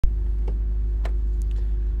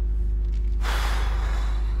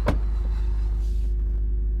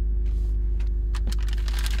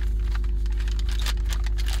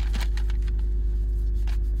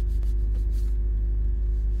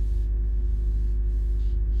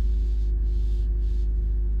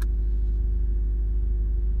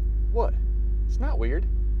not weird.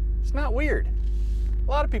 It's not weird.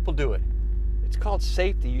 A lot of people do it. It's called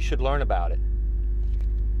safety. You should learn about it.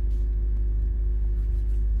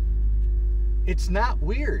 It's not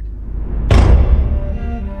weird.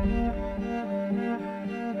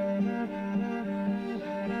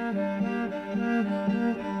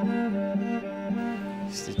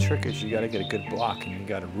 The trick is you got to get a good block, and you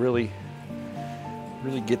got to really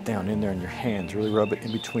get down in there in your hands. Really rub it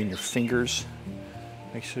in between your fingers.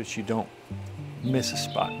 Make sure that you don't miss a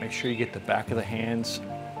spot. Make sure you get the back of the hands.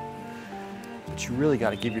 But you really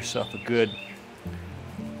got to give yourself a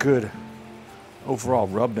good overall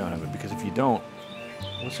rub down of it, because if you don't,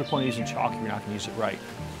 what's the point of using chalk if you're not going to use it right?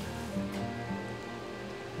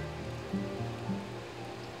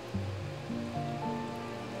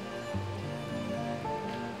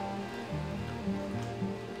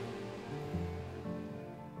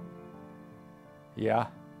 Yeah,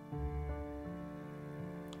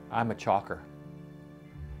 I'm a chalker.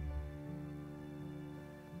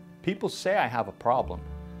 People say I have a problem,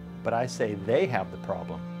 but I say they have the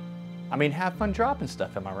problem. I mean, have fun dropping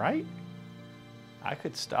stuff, am I right? I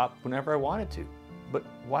could stop whenever I wanted to, but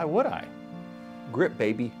why would I? Grip,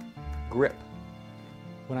 baby, grip.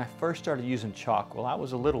 When I first started using chalk, well, I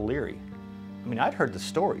was a little leery. I mean, I'd heard the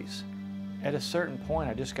stories. At a certain point,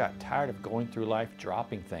 I just got tired of going through life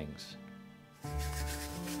dropping things. I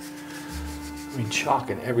mean,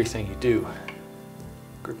 chalk in everything you do.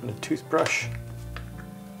 Gripping a toothbrush.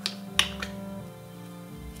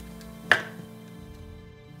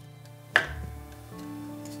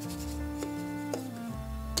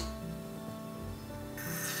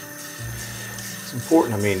 It's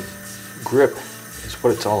important. I mean, grip is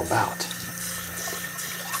what it's all about.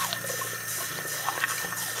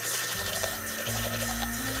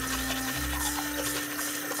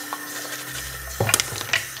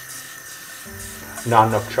 Not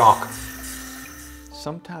enough chalk.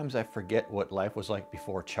 Sometimes I forget what life was like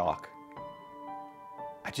before chalk.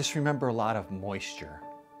 I just remember a lot of moisture.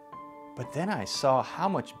 But then I saw how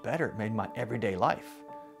much better it made my everyday life.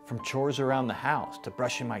 From chores around the house, to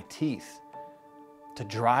brushing my teeth, to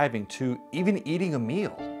driving, to even eating a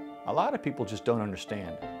meal. A lot of people just don't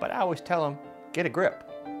understand, but I always tell them, get a grip.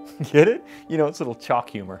 Get it? You know, it's a little chalk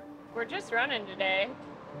humor. We're just running today.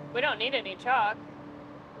 We don't need any chalk.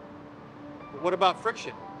 What about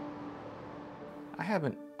friction? I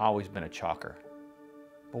haven't always been a chalker,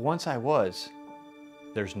 but once I was,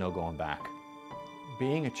 there's no going back.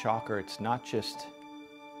 Being a chalker, it's not just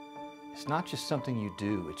something you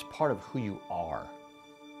do, it's part of who you are.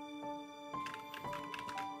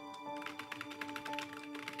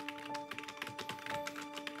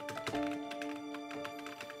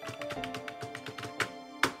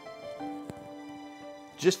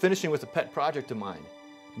 Just finishing with a pet project of mine.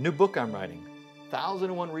 New book I'm writing,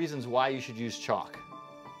 1001 Reasons Why You Should Use Chalk.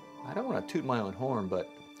 I don't want to toot my own horn, but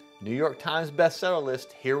New York Times bestseller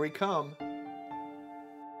list, here we come.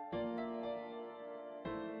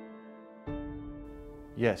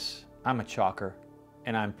 Yes, I'm a chalker,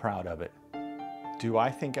 and I'm proud of it. Do I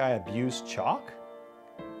think I abuse chalk?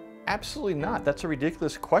 Absolutely not. That's a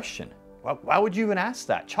ridiculous question. Why would you even ask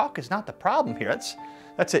that? Chalk is not the problem here.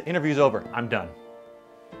 That's it. Interview's over. I'm done.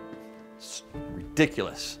 It's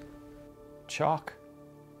ridiculous. Chalk,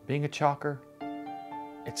 being a chalker,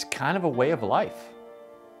 it's kind of a way of life.